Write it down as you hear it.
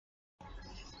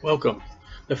Welcome.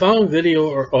 The following video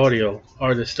or audio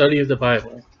are the study of the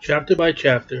Bible, chapter by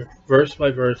chapter, verse by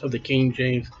verse of the King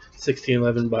James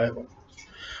 1611 Bible.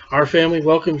 Our family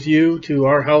welcomes you to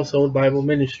our household Bible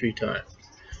ministry time.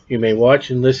 You may watch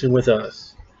and listen with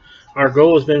us. Our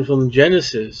goal has been from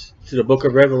Genesis to the book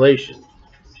of Revelation.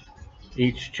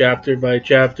 Each chapter by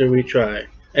chapter we try.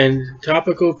 And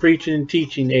topical preaching and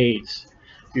teaching aids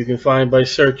you can find by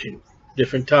searching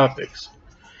different topics.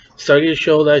 Study to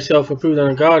show thyself approved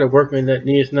unto God, a workman that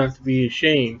needeth not to be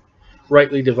ashamed,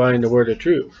 rightly dividing the word of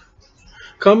truth.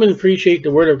 Come and appreciate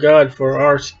the word of God for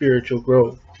our spiritual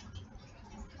growth,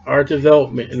 our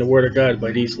development in the word of God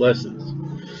by these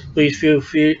lessons. Please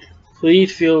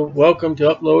feel welcome to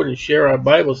upload and share our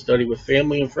Bible study with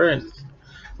family and friends.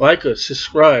 Like us,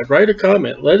 subscribe, write a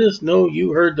comment, let us know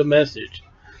you heard the message.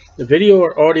 The video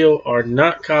or audio are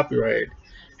not copyrighted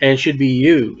and should be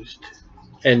used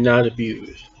and not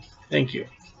abused. Thank you.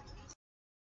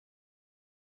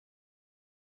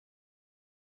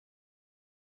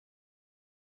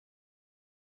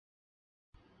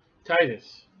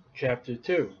 Titus, chapter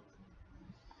 2.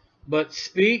 But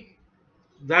speak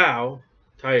thou,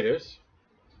 Titus,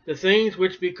 the things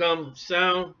which become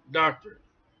sound doctrine.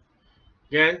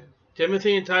 Again,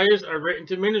 Timothy and Titus are written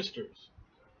to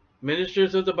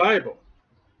ministers of the Bible.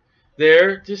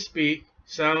 There to speak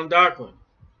sound doctrine.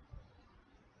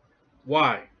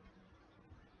 Why?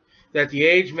 That the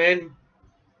aged men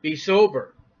be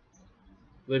sober,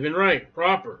 living right,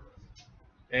 proper,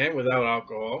 and without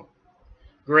alcohol,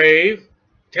 grave,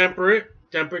 temperate,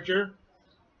 temperature,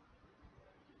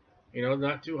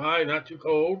 not too high, not too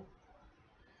cold,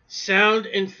 sound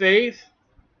in faith,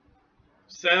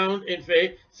 sound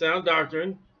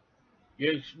doctrine,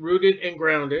 you're rooted and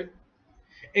grounded,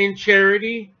 in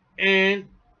charity and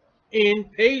in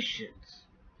patience.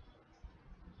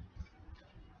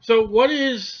 So what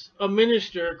is a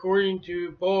minister, according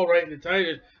to Paul writing to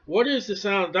Titus? What is the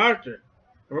sound doctrine?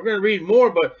 And we're going to read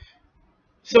more, but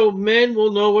so men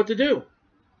will know what to do.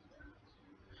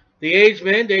 The aged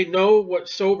men, they know what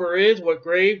sober is, what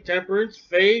grave, temperance,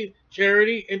 faith,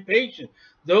 charity, and patience.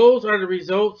 Those are the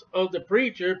results of the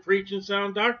preacher preaching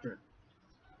sound doctrine.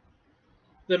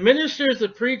 The ministers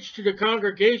that preach to the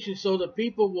congregation so the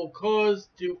people will cause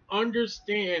to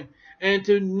understand and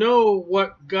to know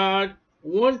what God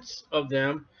wants of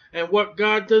them and what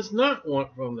God does not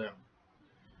want from them.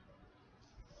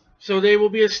 So they will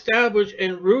be established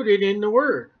and rooted in the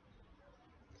word.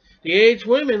 The aged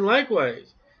women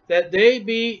likewise, that they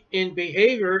be in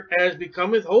behavior as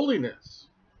becometh holiness.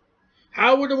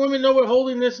 How would a woman know what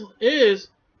holiness is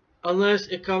unless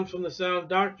it comes from the sound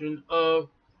doctrine of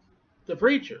the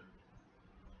preacher?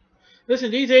 Listen,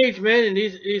 these aged men and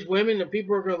these women that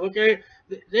people are going to look at,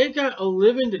 they've got a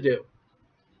living to do.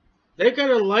 They've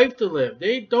got a life to live.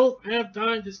 They don't have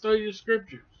time to study the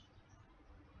scriptures.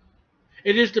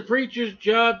 It is the preacher's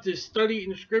job to study in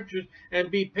the scriptures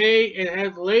and be paid and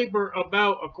have labor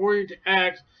about, according to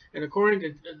Acts and according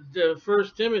to the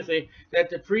 1 Timothy,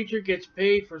 that the preacher gets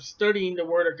paid for studying the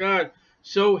word of God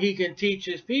so he can teach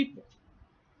his people.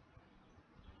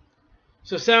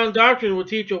 So sound doctrine will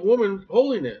teach a woman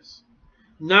holiness,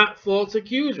 not false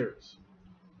accusers.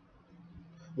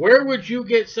 Where would you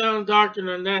get sound doctrine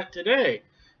on that today?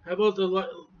 How about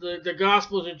the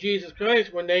Gospels of Jesus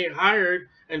Christ when they hired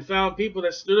and found people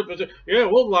that stood up and said, yeah,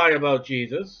 we'll lie about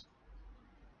Jesus?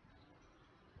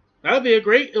 That would be a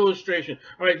great illustration.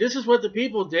 All right, this is what the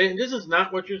people did, and this is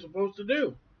not what you're supposed to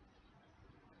do.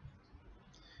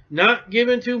 Not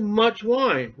given to much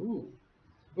wine.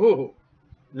 Ooh,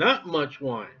 not much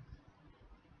wine.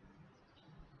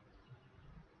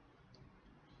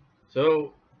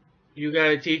 So you got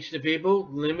to teach the people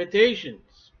limitations.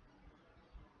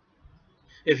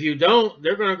 If you don't,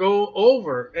 they're going to go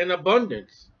over in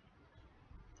abundance.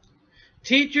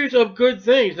 Teachers of good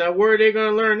things. Now, where are they going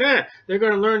to learn that? They're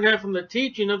going to learn that from the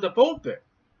teaching of the pulpit.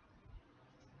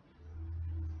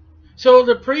 So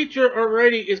the preacher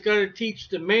already is going to teach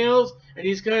the males and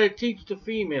he's going to teach the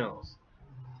females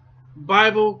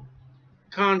Bible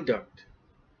conduct.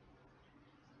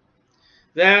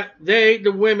 That they,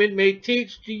 the women, may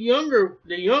teach the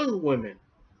young women.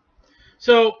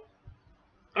 So,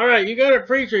 all right, you got a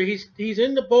preacher. He's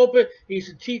in the pulpit. He's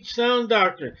to teach sound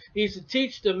doctrine. He's to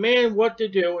teach the man what to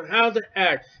do and how to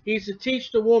act. He's to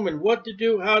teach the woman what to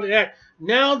do, how to act.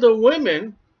 Now the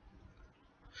women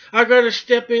are going to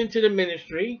step into the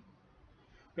ministry.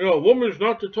 A woman's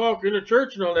not to talk in the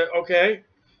church and all that. Okay,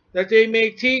 that they may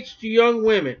teach the young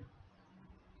women.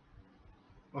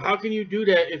 Well, how can you do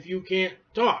that if you can't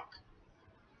talk?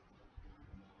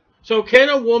 So can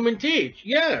a woman teach?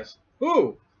 Yes.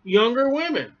 Who? Younger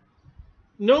women.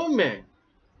 No men.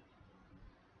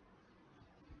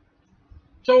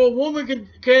 So a woman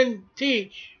can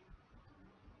teach,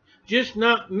 just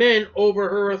not men over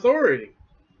her authority.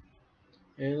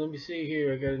 And let me see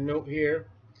here. I got a note here.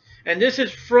 And this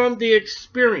is from the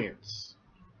experience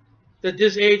that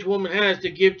this age woman has to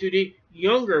give to the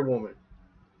younger woman.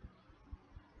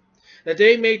 That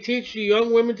they may teach the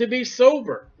young women to be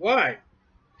sober. Why?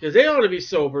 Because they ought to be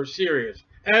sober, serious,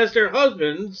 as their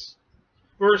husbands,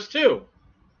 verse 2.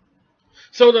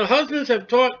 So the husbands have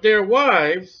taught their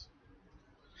wives,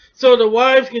 so the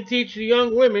wives can teach the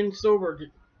young women sober.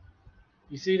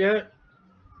 You see that?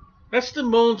 That's the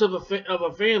bones of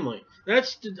a family.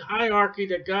 That's the hierarchy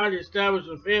that God established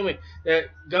in family. That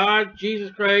God,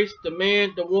 Jesus Christ, the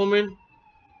man, the woman,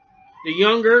 the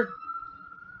younger.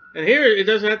 And here it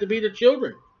doesn't have to be the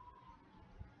children.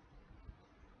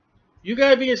 You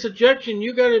got to be in subjection.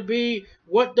 You got to be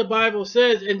what the Bible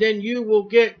says, and then you will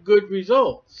get good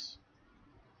results.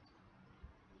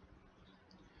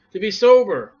 To be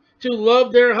sober, to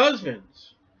love their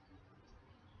husbands.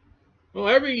 Well,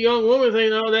 every young woman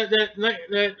thinks, oh,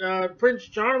 that Prince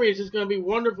Charming is just going to be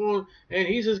wonderful, and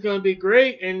he's just going to be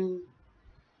great. And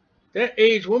that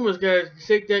age woman's got to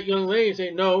take that young lady and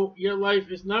say, no, your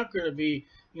life is not going to be,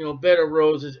 bed of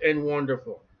roses and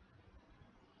wonderful.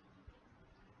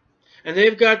 And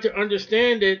they've got to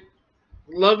understand that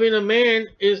loving a man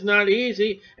is not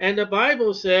easy, and the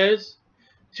Bible says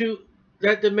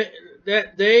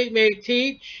that they may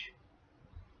teach.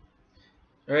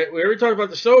 All right, we already talked about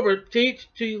the sober. Teach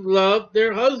to love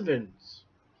their husbands.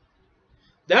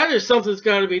 That is something that's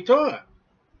got to be taught.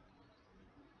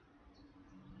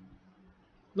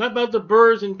 Not about the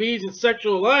birds and bees and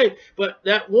sexual life, but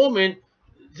that woman,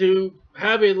 to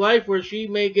have a life where she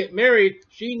may get married,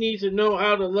 she needs to know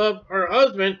how to love her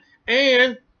husband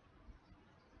and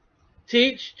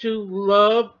teach to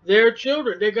love their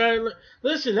children. They got to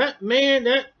listen. That man,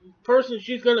 that person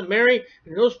she's going to marry,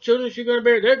 and those children she's going to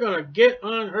marry, they're going to get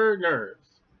on her nerves.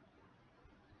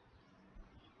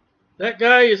 That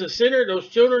guy is a sinner. Those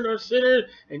children are sinners,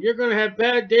 and you're going to have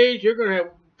bad days. You're going to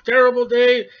have terrible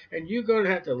days, and you're going to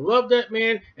have to love that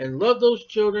man and love those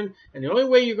children. And the only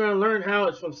way you're going to learn how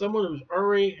is from someone who's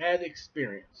already had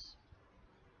experience.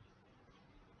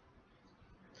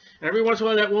 And every once in a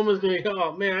while, that woman's going to go,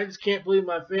 oh, man, I just can't believe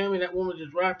my family. That woman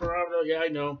just wrapped around. Oh, yeah, I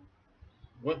know.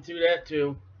 Went through that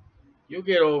too. You'll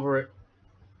get over it.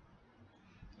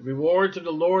 The rewards of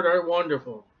the Lord are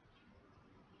wonderful.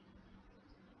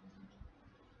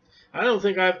 I don't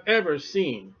think I've ever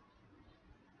seen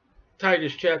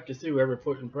Titus chapter 2 ever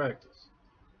put in practice.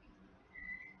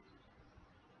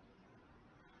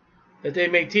 That they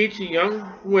may teach the young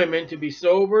women to be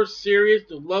sober, serious,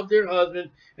 to love their husband,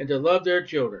 and to love their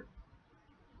children.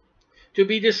 To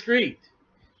be discreet,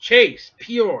 chaste,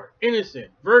 pure,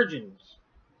 innocent, virgins.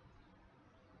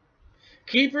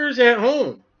 Keepers at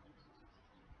home.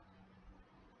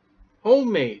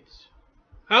 Homemaids.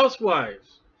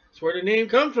 Housewives. That's where the name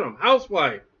comes from.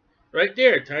 Housewife. Right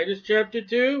there. Titus chapter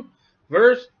 2,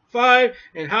 verse 5.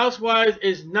 And housewives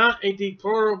is not a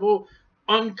deplorable,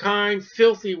 unkind,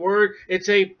 filthy word. It's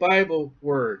a Bible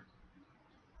word.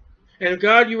 And if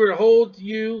God, you were to hold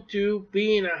you to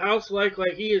being a house like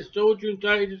he has told you in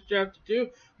Titus chapter 2,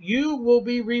 you will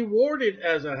be rewarded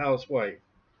as a housewife.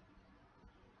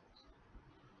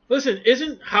 Listen,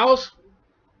 isn't housework,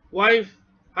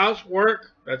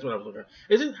 that's what I was looking at.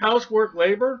 Isn't housework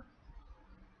labor?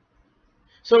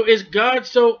 So is God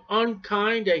so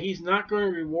unkind that he's not going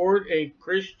to reward a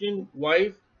Christian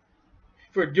wife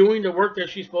for doing the work that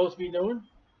she's supposed to be doing?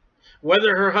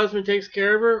 Whether her husband takes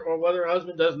care of her or whether her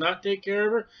husband does not take care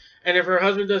of her. And if her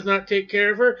husband does not take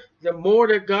care of her, the more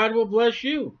that God will bless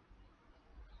you.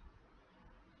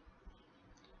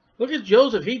 Look at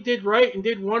Joseph. He did right and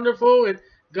did wonderful, and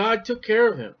God took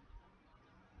care of him.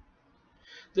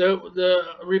 The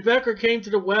Rebekah came to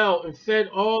the well and fed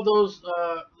all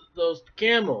those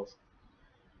camels.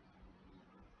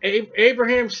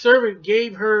 Abraham's servant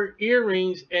gave her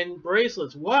earrings and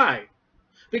bracelets. Why?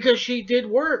 Because she did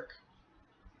work.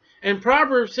 And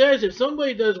Proverbs says if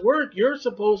somebody does work, you're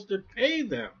supposed to pay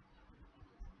them.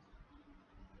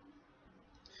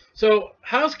 So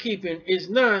housekeeping is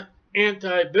not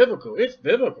anti-biblical. It's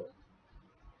biblical.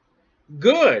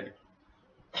 Good.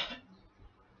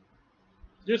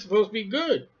 You're supposed to be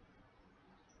good.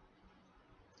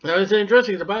 Now it's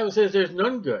interesting. The Bible says there's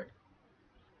none good.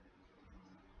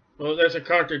 Well, that's a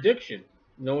contradiction.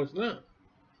 No, it's not.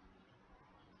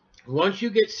 Once you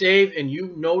get saved and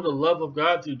you know the love of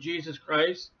God through Jesus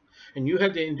Christ, and you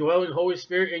have the indwelling Holy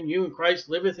Spirit in you, and Christ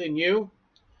liveth in you,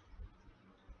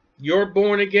 you're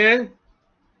born again,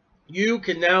 you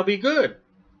can now be good.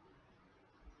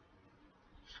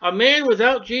 A man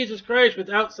without Jesus Christ,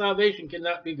 without salvation,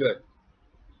 cannot be good.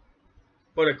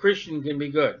 But a Christian can be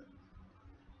good.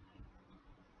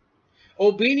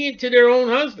 Obedient to their own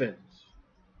husbands.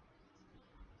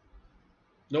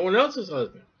 No one else's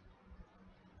husband.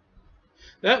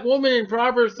 That woman in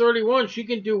Proverbs 31, she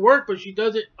can do work, but she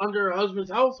does it under her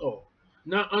husband's household,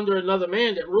 not under another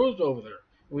man that rules over her.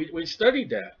 We studied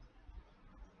that.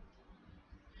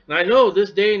 And I know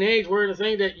this day and age, we're in a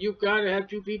thing that you've got to have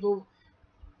two people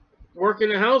work in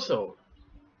the household.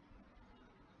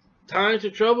 Times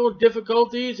of trouble,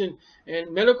 difficulties, and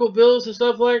medical bills and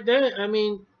stuff like that. I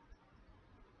mean,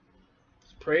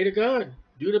 pray to God.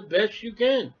 Do the best you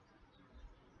can.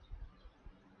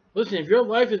 Listen, if your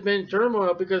life has been in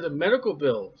turmoil because of medical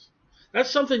bills,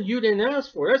 that's something you didn't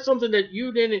ask for. That's something that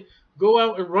you didn't go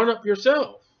out and run up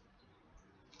yourself.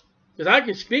 Because I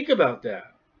can speak about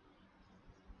that.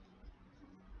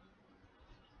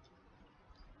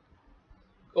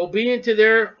 Obedient to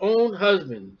their own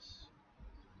husbands.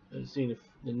 Let's see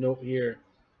the note here.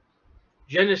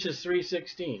 Genesis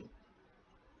 3:16.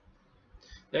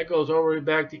 That goes all the way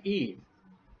back to Eve.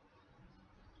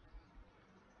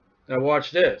 Now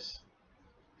watch this.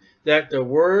 That the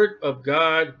word of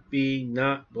God be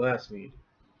not blasphemed.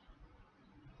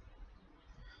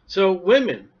 So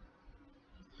women,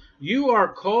 you are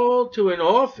called to an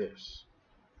office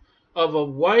of a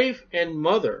wife and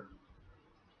mother.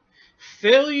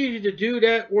 Failure to do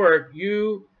that work,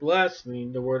 you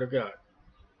blaspheme the word of God.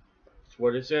 That's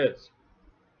what it says.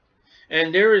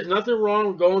 And there is nothing wrong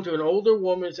with going to an older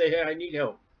woman and say, hey, I need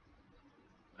help.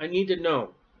 I need to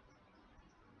know.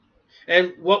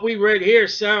 And what we read here,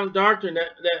 sound doctrine,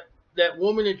 that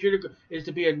woman that you're is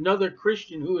to be another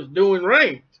Christian who is doing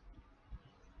right.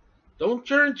 Don't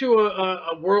turn to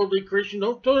a worldly Christian.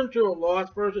 Don't turn to a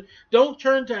lost person. Don't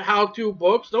turn to how-to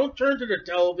books. Don't turn to the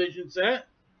television set.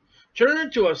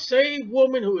 Turn to a saved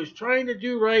woman who is trying to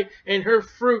do right, and her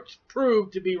fruits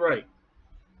prove to be right.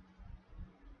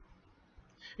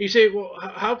 You say, well,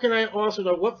 how can I also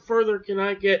know? What further can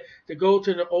I get to go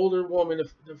to the older woman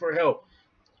for help?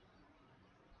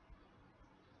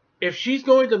 If she's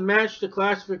going to match the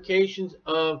classifications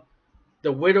of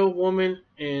the widow woman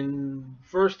in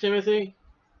 1 Timothy,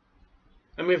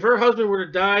 I mean, if her husband were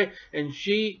to die and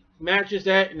she matches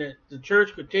that and the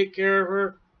church could take care of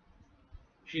her,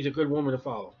 she's a good woman to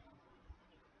follow.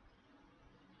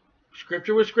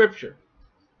 Scripture with Scripture.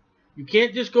 You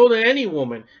can't just go to any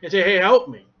woman and say, hey, help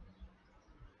me.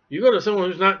 You go to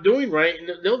someone who's not doing right and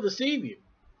they'll deceive you.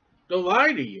 They'll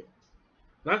lie to you.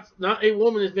 Not a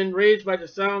woman has been raised by the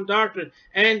sound doctrine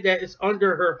and that is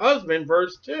under her husband,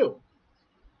 verse 2.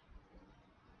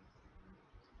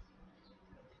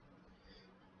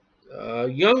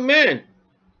 Young men.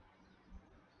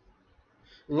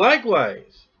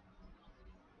 Likewise.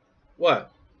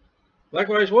 What?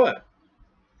 Likewise what?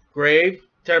 Grave,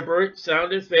 temperate,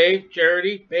 sound in faith,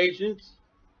 charity, patience,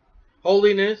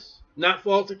 holiness, not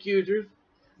false accusers,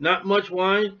 not much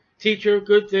wine, teacher of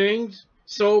good things,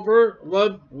 sober,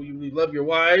 we love your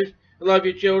wives, love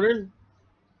your children,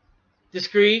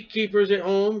 discreet, keepers at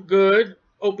home, good,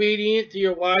 obedient to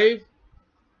your wife.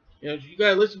 You know, you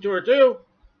got to listen to her too.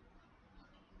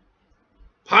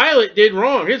 Pilate did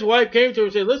wrong. His wife came to him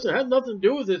and said, listen, I have nothing to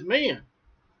do with this man.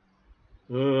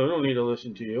 I don't need to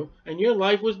listen to you. And your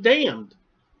life was damned.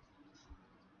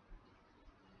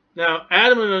 Now,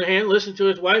 Adam, on the other hand, listened to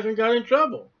his wife and got in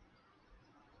trouble.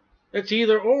 That's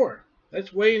either or.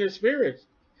 That's way in the spirits.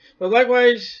 But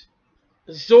likewise,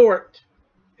 exhort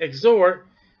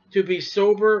to be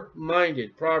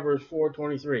sober-minded. Proverbs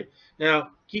 4:23.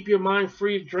 Now, keep your mind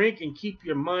free of drink and keep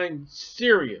your mind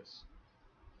serious.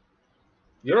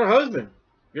 You're a husband.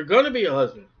 You're going to be a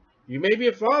husband. You may be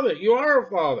a father. You are a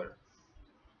father.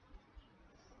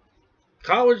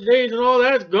 College days and all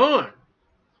that's gone.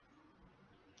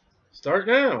 Start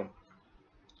now.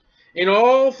 In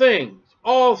all things,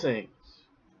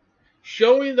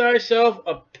 showing thyself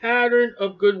a pattern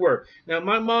of good work. Now,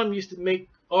 my mom used to make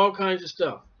all kinds of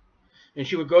stuff, and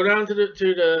she would go down to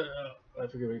the I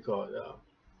forget what you call it.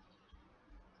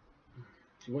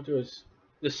 She went to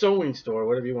the sewing store,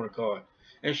 whatever you want to call it,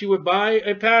 and she would buy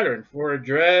a pattern for a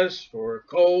dress, for a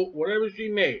coat, whatever she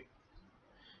made,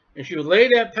 and she would lay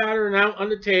that pattern out on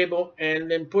the table and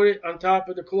then put it on top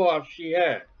of the cloth she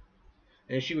had,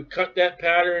 and she would cut that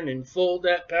pattern and fold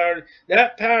that pattern.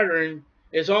 That pattern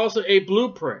is also a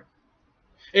blueprint.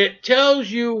 It tells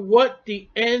you what the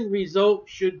end result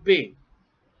should be.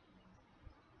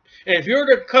 And if you're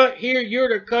to cut here, you're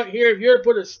to cut here. If you're to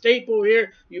put a staple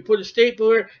here, you put a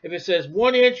staple here. If it says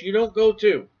 1 inch, you don't go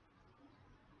 2.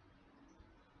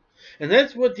 And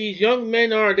that's what these young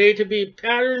men are. They to be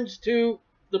patterns to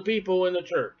the people in the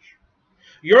church.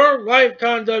 Your life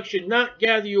conduct should not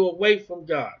gather you away from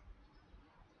God.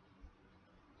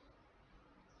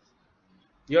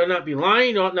 You ought not be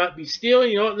lying. You ought not be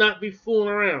stealing. You ought not be fooling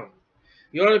around.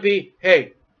 You ought to be,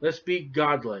 hey, let's be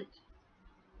godlike.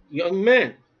 Young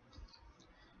men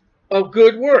of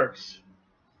good works.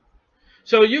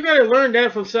 So you got to learn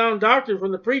that from sound doctrine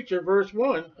from the preacher, verse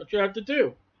 1 of chapter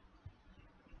 2.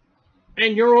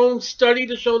 And your own study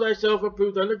to show thyself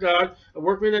approved unto God, a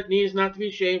workman that needs not to be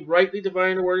ashamed, rightly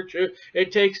dividing the word of truth.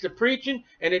 It takes the preaching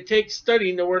and it takes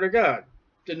studying the word of God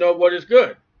to know what is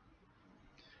good.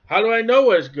 How do I know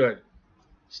what is good?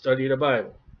 Study the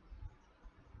Bible.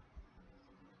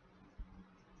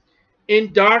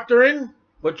 In doctrine,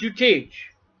 what you teach,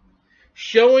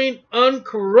 showing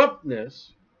uncorruptness.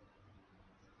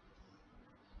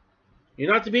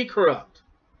 You're not to be corrupt.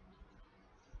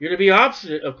 You're to be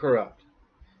opposite of corrupt.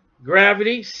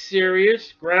 Gravity,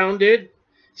 serious, grounded,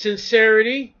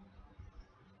 sincerity.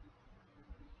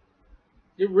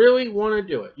 You really want to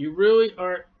do it. You really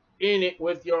are in it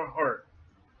with your heart.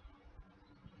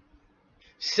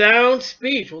 Sound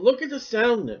speech. Well, look at the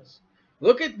soundness.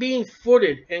 Look at being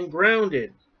footed and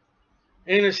grounded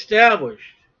and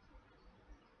established.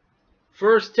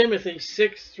 1 Timothy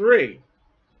 6:3.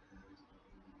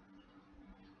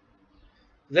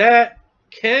 That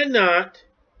cannot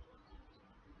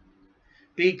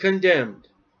be condemned.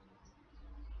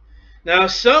 Now,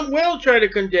 some will try to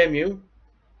condemn you,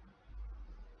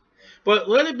 but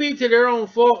let it be to their own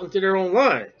fault and to their own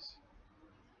lies.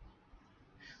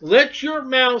 Let your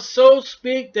mouth so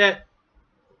speak that,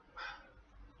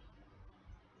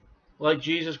 like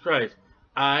Jesus Christ,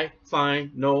 I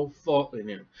find no fault in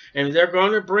him. And if they're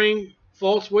going to bring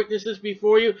false witnesses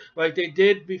before you, like they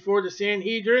did before the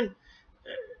Sanhedrin,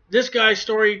 this guy's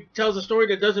story tells a story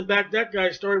that doesn't back that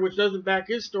guy's story, which doesn't back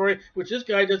his story, which this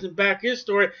guy doesn't back his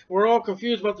story. We're all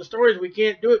confused about the stories. We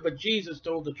can't do it, but Jesus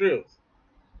told the truth.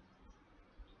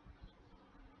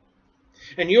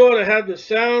 And you ought to have the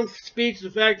sound speech, the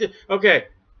fact that, okay,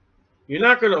 you're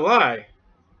not going to lie,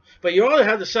 but you ought to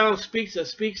have the sound speech that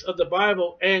speaks of the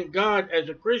Bible and God as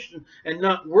a Christian and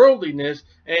not worldliness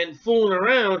and fooling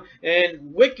around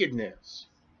and wickedness.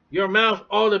 Your mouth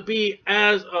ought to be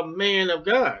as a man of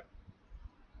God.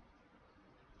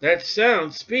 That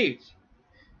sound speech.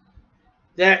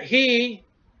 That he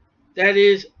that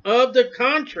is of the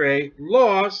contrary,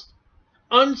 lost,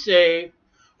 unsaved,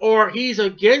 or he's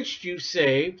against you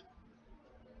saved.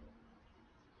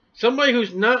 Somebody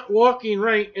who's not walking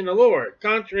right in the Lord,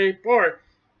 contrary part,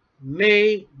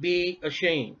 may be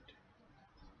ashamed.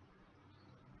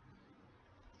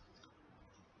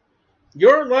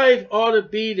 Your life ought to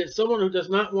be that someone who does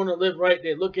not want to live right,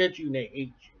 they look at you and they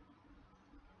hate you.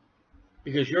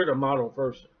 Because you're the model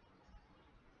person.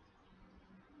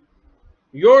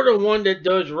 You're the one that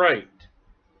does right.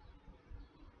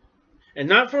 And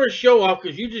not for a show off,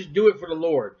 because you just do it for the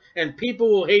Lord. And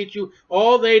people will hate you.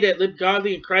 All they that live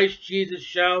godly in Christ Jesus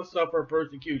shall suffer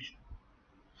persecution.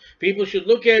 People should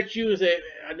look at you and say,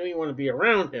 I know you want to be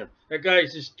around him. That guy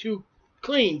is just too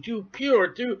clean, too pure,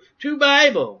 too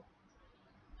Bible.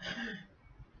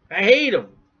 I hate him.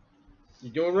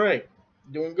 You're doing right.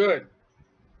 You're doing good.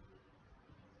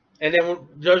 And then when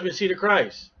judgment seat of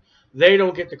Christ, they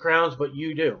don't get the crowns, but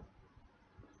you do.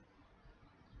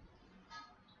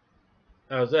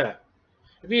 How's that?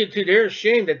 They're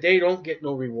ashamed that they don't get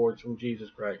no rewards from Jesus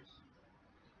Christ.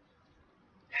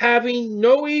 Having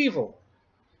no evil.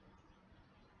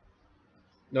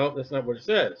 No, that's not what it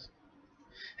says.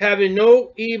 Having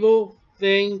no evil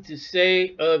thing to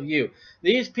say of you.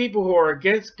 These people who are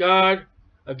against God,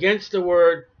 against the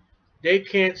word, they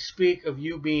can't speak of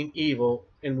you being evil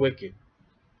and wicked.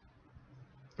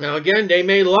 Now again, they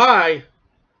may lie,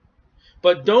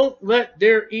 but don't let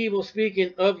their evil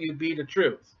speaking of you be the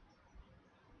truth.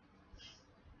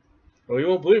 Oh, you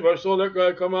won't believe I saw that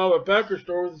guy come out of a packer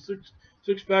store with a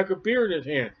six-pack of beer in his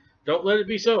hand. Don't let it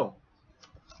be so.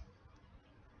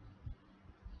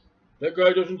 That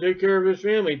guy doesn't take care of his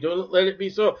family. Don't let it be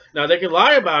so. Now, they can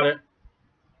lie about it,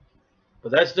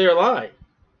 but that's their lie.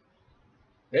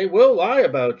 They will lie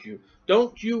about you.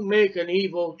 Don't you make an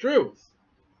evil truth.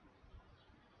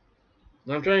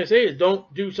 What I'm trying to say is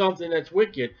don't do something that's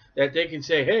wicked that they can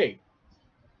say, hey.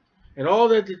 And all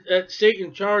that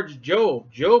Satan charged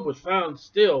Job, Job was found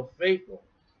still faithful.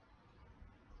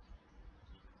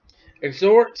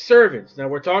 Exhort servants. Now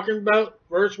we're talking about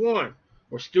verse 1.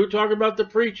 We're still talking about the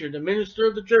preacher, the minister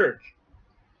of the church.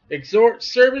 Exhort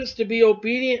servants to be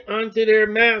obedient unto their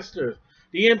masters.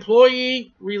 The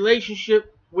employee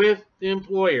relationship with the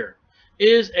employer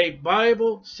is a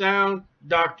Bible sound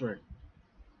doctrine.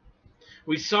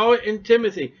 We saw it in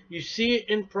Timothy. You see it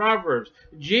in Proverbs.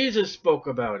 Jesus spoke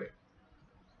about it.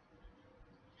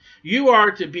 You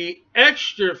are to be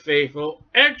extra faithful,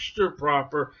 extra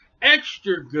proper,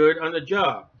 extra good on the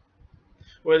job,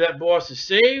 whether that boss is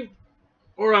saved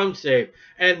or unsaved.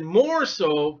 And more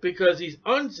so because he's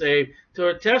unsaved, to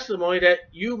a testimony that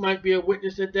you might be a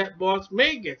witness that that boss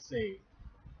may get saved.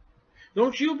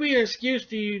 Don't you be an excuse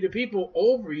to you, the people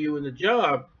over you in the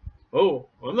job. Oh,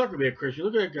 well, I'm not going to be a Christian.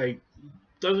 Look at that guy. He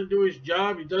doesn't do his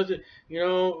job. He doesn't,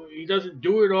 he doesn't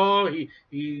do it all.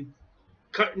 He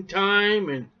cutting time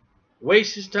and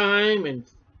wastes his time. And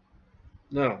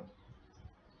no.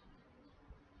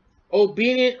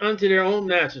 Obedient unto their own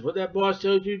masters. What that boss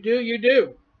tells you to do, you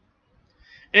do.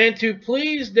 And to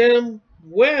please them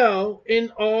well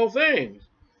in all things.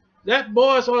 That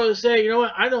boss ought to say, you know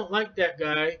what, I don't like that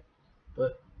guy,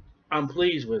 but I'm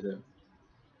pleased with him.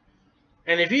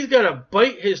 And if he's got to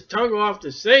bite his tongue off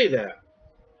to say that,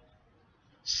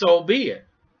 so be it.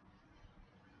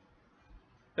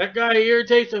 That guy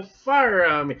irritates the fire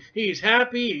out of me. He's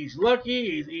happy, he's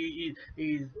lucky,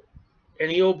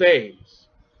 and he obeys.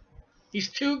 He's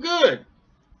too good.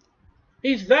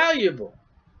 He's valuable.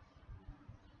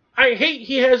 I hate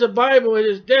he has a Bible at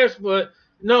his desk, but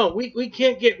no, we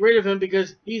can't get rid of him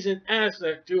because he's an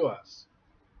asset to us.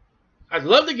 I'd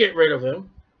love to get rid of him,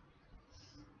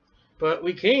 but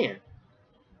we can't.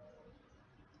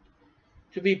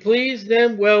 To be pleased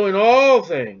them well in all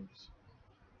things,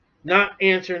 not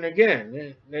answering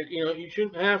again. You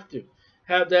shouldn't have to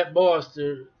have that boss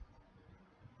to,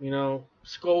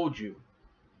 scold you.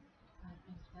 I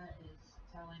think that is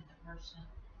telling the person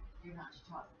you're not to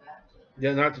talk back to.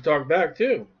 Yeah, not to talk back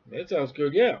too. That sounds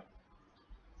good, yeah.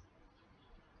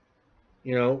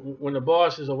 When the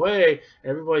boss is away,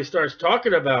 everybody starts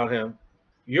talking about him.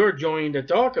 You're joining to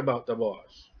talk about the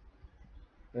boss.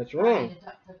 That's wrong.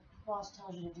 The boss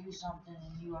tells you to do something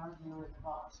and you argue with the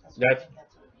boss. I think that's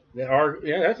what it means.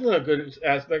 Yeah, that's another good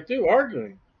aspect too,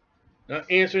 arguing. Not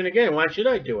answering again. Why should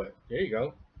I do it? There you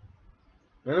go.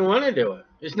 I don't want to do it.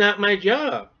 It's not my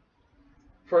job.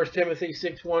 1 Timothy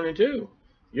 6:1 and 2.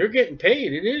 You're getting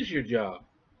paid. It is your job.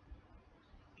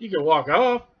 You can walk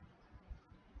off.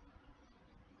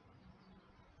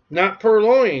 Not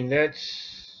purloining.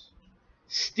 That's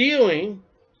stealing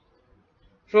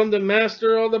from the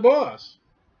master or the boss.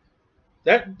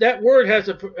 That word has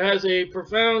a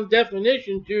profound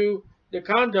definition to the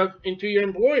conduct and to your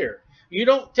employer. You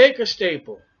don't take a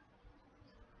staple.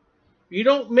 You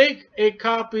don't make a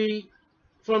copy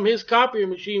from his copier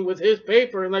machine with his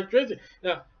paper and electricity.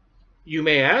 Now, you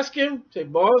may ask him, say,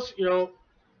 boss,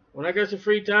 when I got some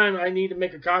free time, I need to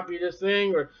make a copy of this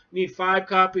thing, or need 5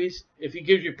 copies, if he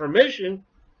gives you permission.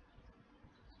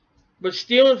 But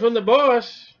stealing from the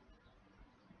boss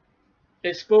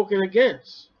is spoken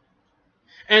against.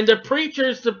 And the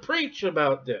preachers to preach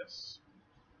about this.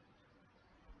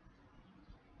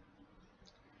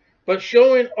 But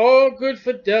showing all good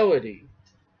fidelity.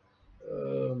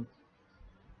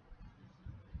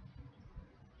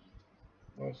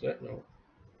 What's that? No.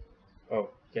 Oh,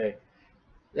 okay.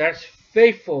 That's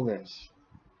faithfulness.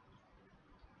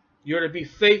 You're to be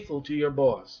faithful to your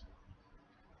boss.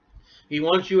 He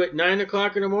wants you at 9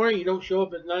 o'clock in the morning. You don't show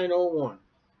up at 9:01.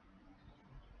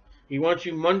 He wants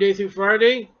you Monday through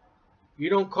Friday. You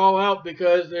don't call out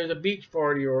because there's a beach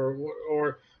party or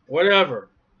whatever.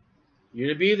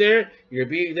 You're to be there. You're to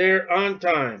be there on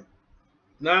time,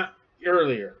 not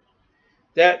earlier.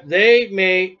 That they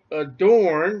may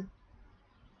adorn,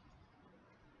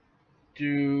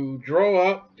 to draw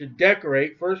up, to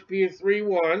decorate, 1 Peter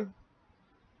 3:1,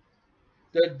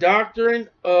 the doctrine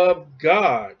of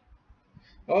God.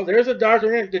 Oh, there's a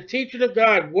doctrine, the teaching of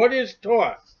God, what is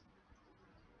taught.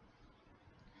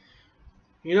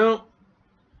 You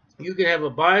can have a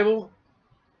Bible,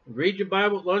 read your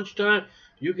Bible at lunchtime.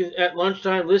 You can, at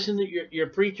lunchtime, listen to your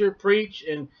preacher preach,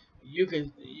 and you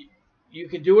can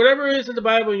do whatever it is in the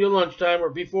Bible in your lunchtime or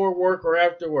before work or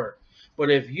after work. But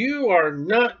if you are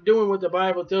not doing what the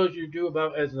Bible tells you to do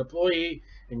about as an employee,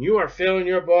 and you are failing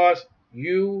your boss,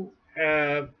 you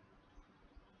have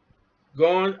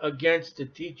gone against the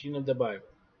teaching of the Bible.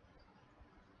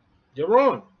 You're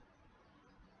wrong.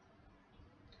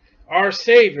 Our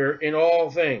Savior in all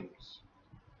things.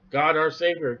 God our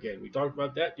Savior again. We talked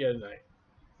about that the other night.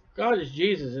 God is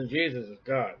Jesus and Jesus is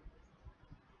God.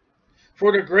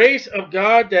 For the grace of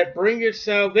God that bringeth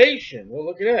salvation. Well,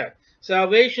 look at that.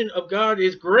 Salvation of God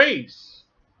is grace.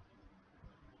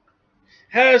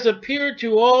 Has appeared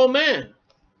to all men.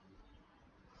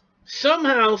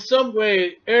 Somehow, some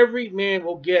way, every man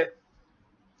will get.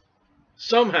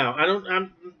 Somehow,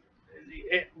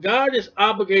 God is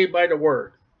obligated by the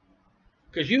word.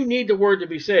 Because you need the word to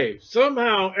be saved.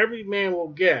 Somehow every man will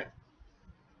get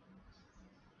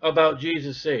about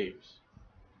Jesus saves.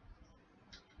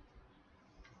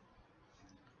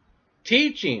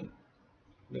 Teaching.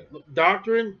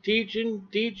 Doctrine, teaching,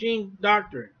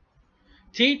 doctrine.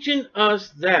 Teaching us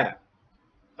that,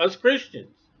 us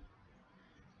Christians,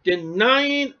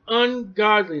 denying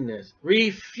ungodliness,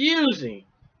 refusing.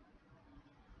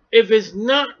 If it's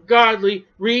not godly,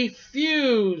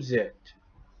 refuse it.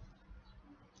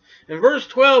 And verse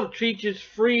 12 teaches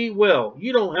free will.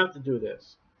 You don't have to do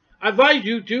this. I advise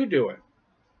you to do it.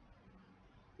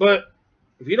 But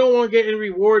if you don't want to get any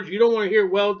rewards, you don't want to hear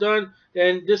well done,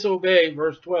 then disobey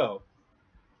verse 12.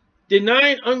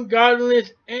 Denying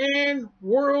ungodliness and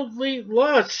worldly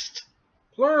lust.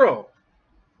 Plural.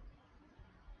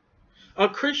 A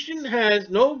Christian has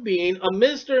no being, a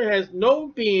minister has no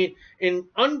being in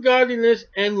ungodliness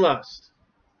and lust.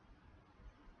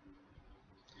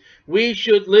 We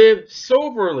should live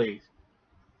soberly,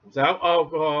 without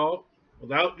alcohol,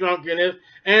 without drunkenness,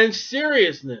 and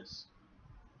seriousness.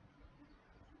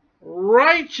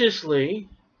 Righteously,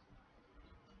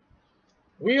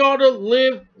 we ought to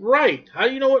live right. How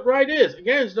do you know what right is?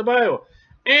 Again, it's the Bible.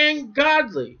 And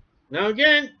godly. Now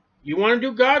again, you want to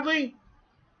do godly?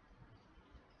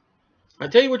 I'll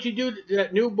tell you what you do to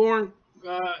that newborn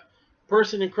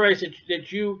person in Christ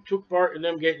that you took part in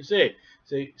them getting saved.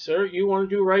 Say, sir, you want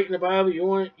to do right in the Bible? You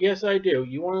want? Yes, I do.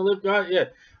 You want to live God? Yes.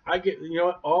 I get. You know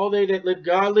what? All they that live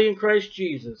godly in Christ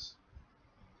Jesus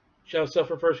shall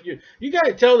suffer persecution. You got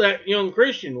to tell that young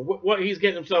Christian what he's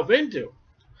getting himself into.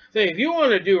 Say, if you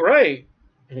want to do right,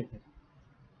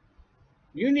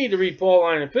 you need to read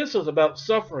Pauline epistles about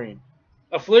suffering,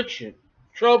 affliction,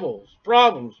 troubles,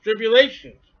 problems,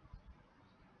 tribulations.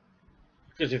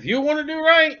 Because if you want to do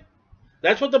right,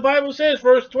 that's what the Bible says,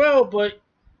 verse 12, but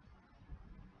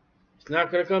it's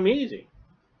not going to come easy.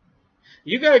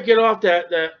 You got to get off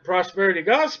that prosperity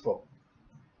gospel.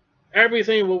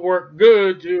 Everything will work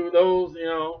good to those, you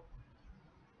know.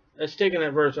 That's taking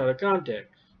that verse out of context.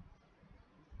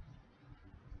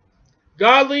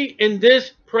 Godly in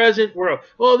this present world.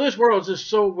 Well, this world is just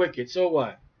so wicked. So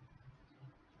what?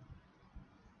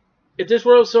 If this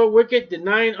world is so wicked,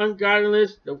 denying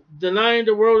ungodliness, denying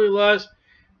the worldly lust,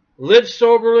 live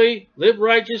soberly, live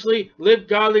righteously, live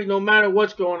godly, no matter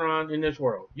what's going on in this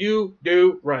world. You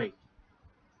do right.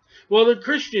 Well, the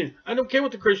Christians, I don't care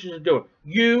what the Christians are doing.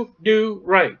 You do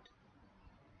right.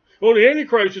 Well, the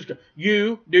Antichrist is coming.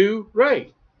 You do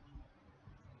right.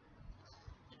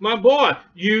 My boy,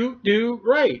 you do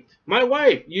right. My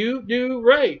wife, you do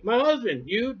right. My husband,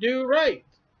 you do right.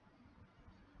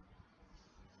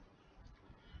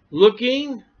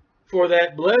 Looking for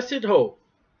that blessed hope.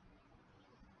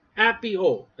 Happy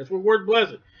hope. That's what word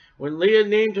blessed. When Leah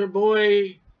named her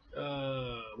boy,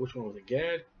 which one was it,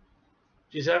 Gad?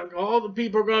 She said, all the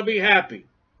people are going to be happy.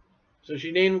 So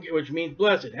she named him, which means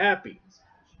blessed, happy.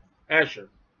 Asher.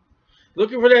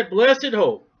 Looking for that blessed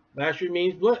hope. Asher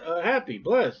means happy,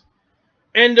 blessed.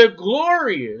 And the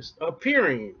glorious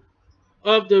appearing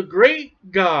of the great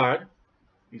God.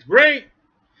 He's great.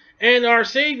 And our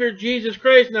Savior, Jesus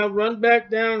Christ. Now run back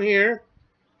down here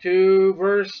to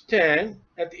verse 10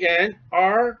 at the end.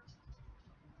 Our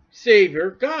Savior,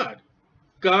 God.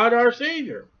 God, our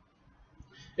Savior.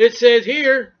 It says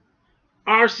here,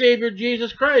 our Savior,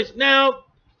 Jesus Christ. Now,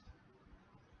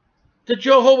 the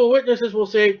Jehovah's Witnesses will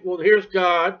say, well, here's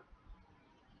God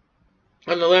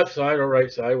on the left side or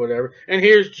right side, whatever. And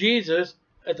here's Jesus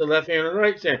at the left hand and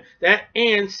right side. That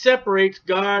and separates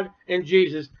God and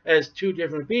Jesus as two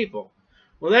different people.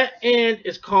 Well, that and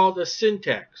is called a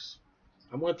syntax.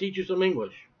 I'm going to teach you some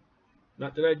English.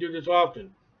 Not that I do this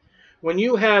often. When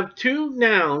you have two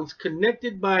nouns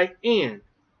connected by and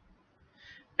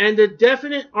the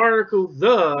definite article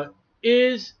the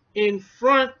is in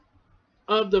front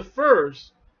of the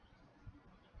first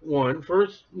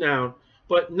noun,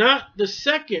 but not the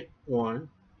second one,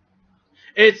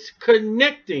 it's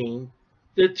connecting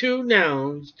the two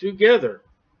nouns together.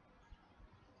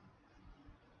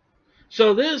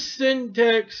 So this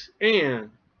syntax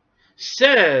and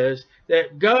says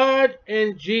that God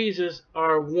and Jesus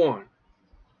are one.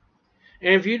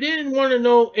 And if you didn't want to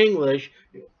know English,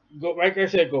 go, like I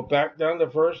said, go back down to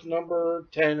verse number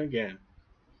 10 again.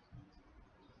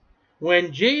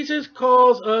 When Jesus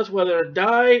calls us, whether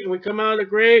die and we come out of the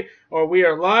grave, or we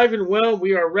are alive and well,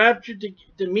 we are raptured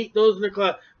to meet those in the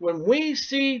cloud. When we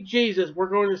see Jesus, we're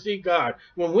going to see God.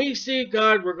 When we see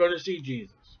God, we're going to see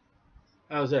Jesus.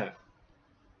 How's that?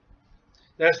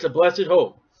 That's the blessed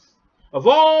hope. Of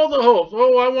all the hopes,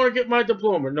 oh, I want to get my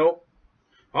diploma. Nope.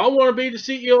 I want to be the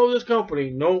CEO of this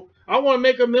company. Nope. I want to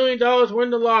make $1 million, win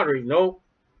the lottery. No.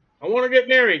 I want to get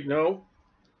married. No.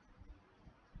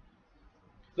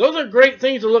 Those are great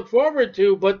things to look forward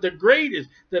to, but the greatest,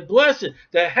 the blessed,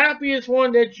 the happiest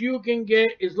one that you can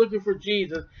get is looking for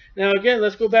Jesus. Now again,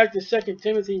 let's go back to 2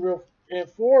 Timothy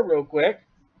 4 real quick.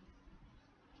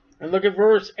 And look at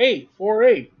verse 8,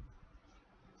 4:8.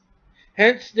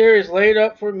 Hence there is laid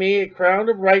up for me a crown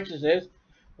of righteousness,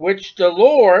 which the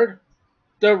Lord,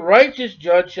 the righteous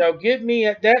judge, shall give me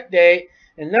at that day,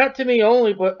 and not to me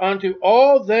only, but unto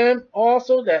all them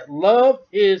also that love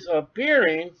his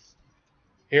appearing.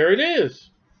 Here it is.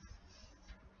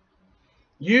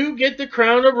 You get the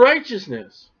crown of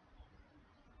righteousness.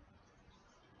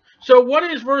 So what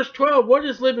is verse 12? What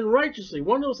is living righteously?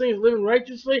 One of those things, living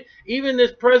righteously, even in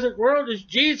this present world, is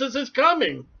Jesus is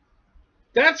coming.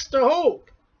 That's the hope.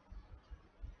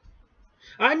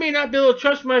 I may not be able to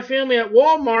trust my family at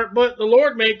Walmart, but the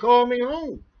Lord may call me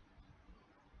home.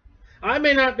 I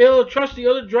may not be able to trust the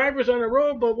other drivers on the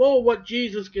road, but whoa, what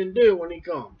Jesus can do when he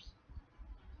comes.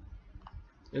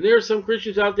 And there are some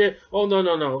Christians out there, oh, no,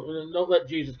 don't let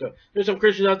Jesus go. There's some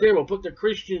Christians out there who will put the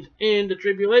Christians in the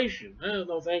tribulation. Oh,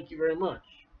 no, thank you very much.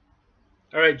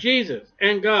 All right, Jesus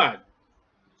and God,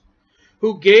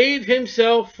 who gave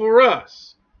himself for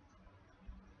us.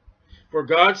 For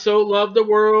God so loved the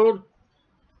world.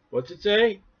 What's it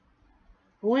say?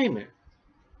 Wait a minute.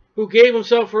 Who gave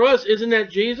himself for us? Isn't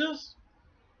that Jesus?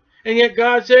 And yet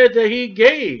God said that he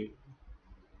gave.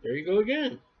 There you go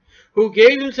again. Who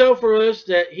gave himself for us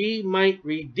that he might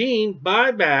redeem,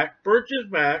 buy back, purchase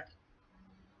back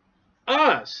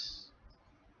us,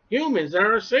 humans that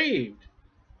are saved,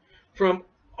 from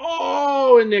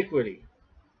all iniquity.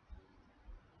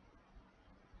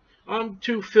 I'm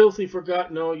too filthy for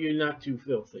God. No, you're not too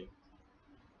filthy.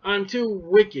 I'm too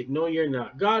wicked. No, you're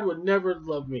not. God would never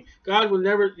love me. God will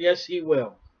never, yes, he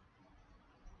will.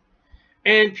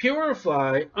 And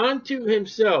purify unto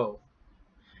himself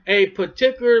a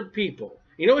particular people.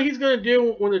 You know what he's going to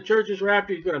do when the church is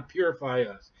raptured? He's going to purify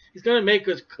us. He's going to make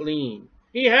us clean.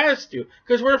 He has to,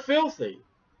 because we're filthy.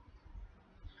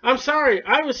 I'm sorry.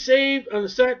 I was saved on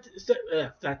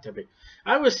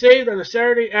I was saved on a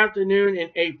Saturday afternoon in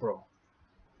April.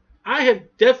 I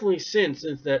have definitely sinned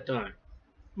since that time,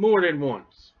 more than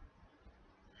once.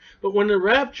 But when the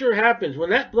rapture happens, when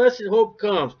that blessed hope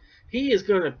comes, he is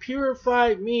going to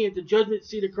purify me at the judgment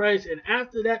seat of Christ. And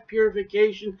after that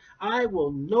purification, I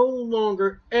will no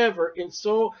longer ever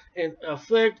insult and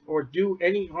afflict or do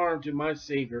any harm to my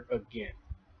Savior again.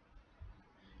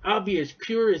 I'll be as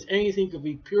pure as anything could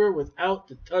be pure without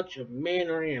the touch of man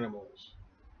or animals.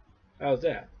 How's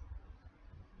that?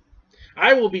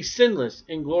 I will be sinless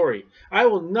in glory. I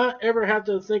will not ever have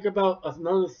to think about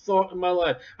another thought in my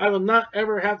life. I will not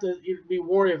ever have to be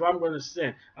worried if I'm going to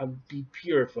sin. I'll be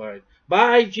purified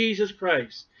by Jesus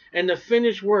Christ and the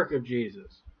finished work of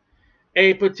Jesus.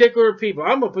 A particular people.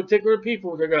 I'm a particular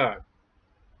people to God.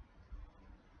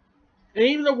 And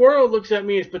even the world looks at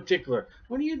me as particular.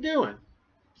 What are you doing?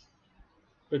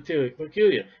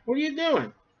 Peculiar. What are you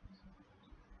doing?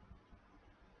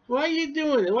 Why are you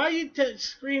doing it? Why are you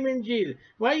screaming Jesus?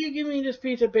 Why are you giving me this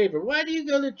piece of paper? Why do you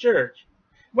go to church?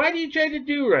 Why do you try to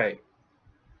do right?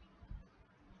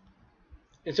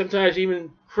 And sometimes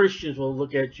even Christians will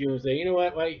look at you and say, you know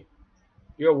what? Why?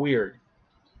 You're weird.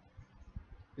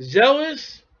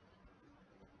 Zealous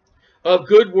of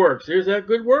good works. There's that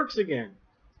good works again.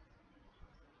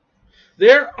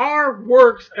 There are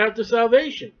works after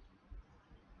salvation.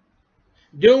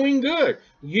 Doing good.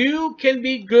 You can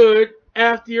be good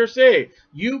after you're saved.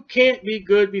 You can't be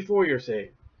good before you're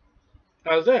saved.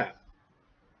 How's that?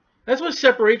 That's what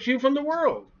separates you from the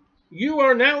world. You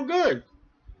are now good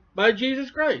by Jesus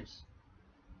Christ.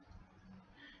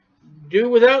 Do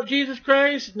without Jesus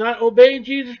Christ, not obey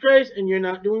Jesus Christ, and you're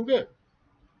not doing good.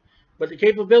 But the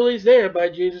capability is there by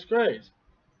Jesus Christ.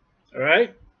 All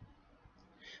right?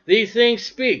 These things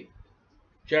speak.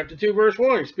 Chapter 2, verse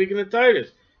 1, speaking of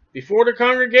Titus. Before the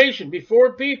congregation,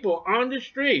 before people, on the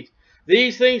streets.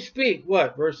 These things speak,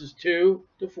 what? Verses 2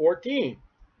 to 14.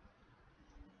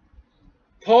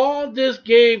 Paul just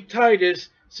gave Titus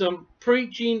some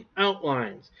preaching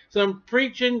outlines, some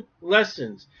preaching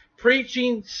lessons,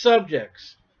 preaching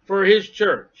subjects for his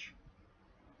church.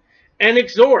 And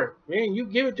exhort. Man, you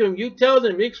give it to him. You tell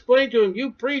them. You explain to him.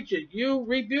 You preach it. You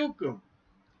rebuke them.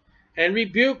 And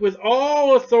rebuke with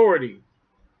all authority.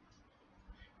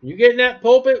 You get in that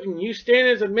pulpit and you stand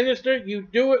as a minister, you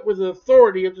do it with the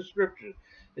authority of the Scriptures.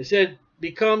 It said,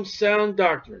 become sound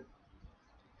doctrine.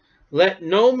 Let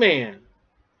no man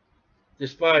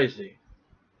despise thee.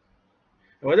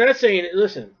 And what that's saying,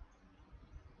 listen,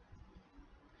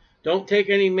 Don't take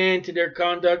any man to their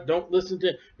conduct. Don't listen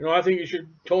to, I think you should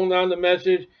tone down the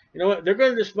message. You know what? They're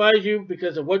going to despise you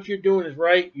because of what you're doing is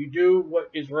right. You do what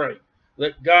is right.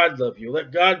 Let God love you.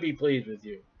 Let God be pleased with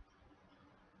you.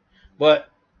 But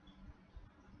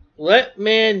let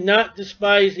man not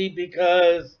despise thee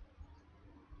because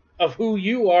of who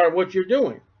you are and what you're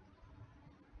doing.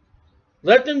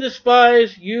 Let them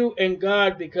despise you and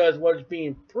God because what is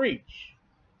being preached.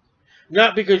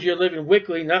 Not because you're living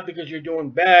wickedly, not because you're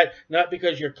doing bad, not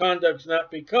because your conduct's not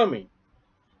becoming.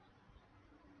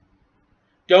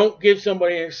 Don't give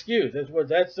somebody an excuse. That's what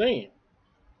that's saying.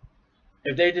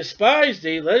 If they despise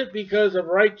thee, let it be because of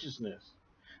righteousness,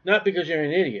 not because you're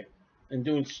an idiot and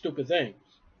doing stupid things.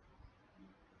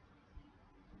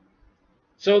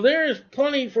 So there is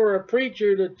plenty for a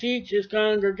preacher to teach his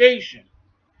congregation.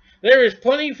 There is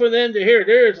plenty for them to hear.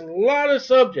 There is a lot of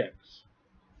subjects.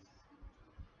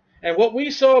 And what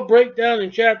we saw break down in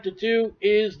chapter 2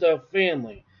 is the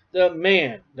family, the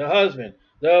man, the husband,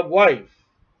 the wife,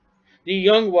 the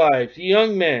young wives, the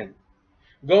young men,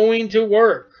 going to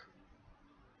work.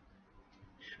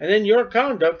 And then your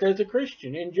conduct as a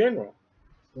Christian in general.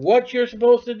 What you're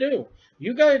supposed to do.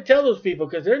 You got to tell those people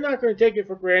because they're not going to take it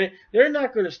for granted. They're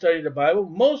not going to study the Bible.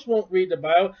 Most won't read the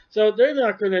Bible, so they're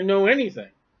not going to know anything.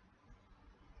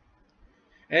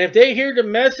 And if they hear the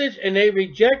message and they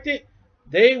reject it,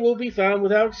 they will be found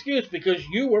without excuse because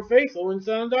you were faithful in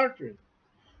sound doctrine.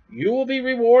 You will be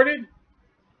rewarded.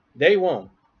 They won't.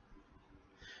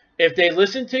 If they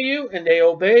listen to you and they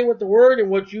obey what the word and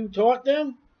what you taught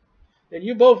them, then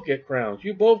you both get crowns.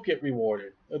 You both get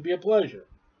rewarded. It'll be a pleasure.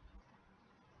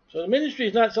 So the ministry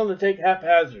is not something to take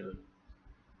haphazardly.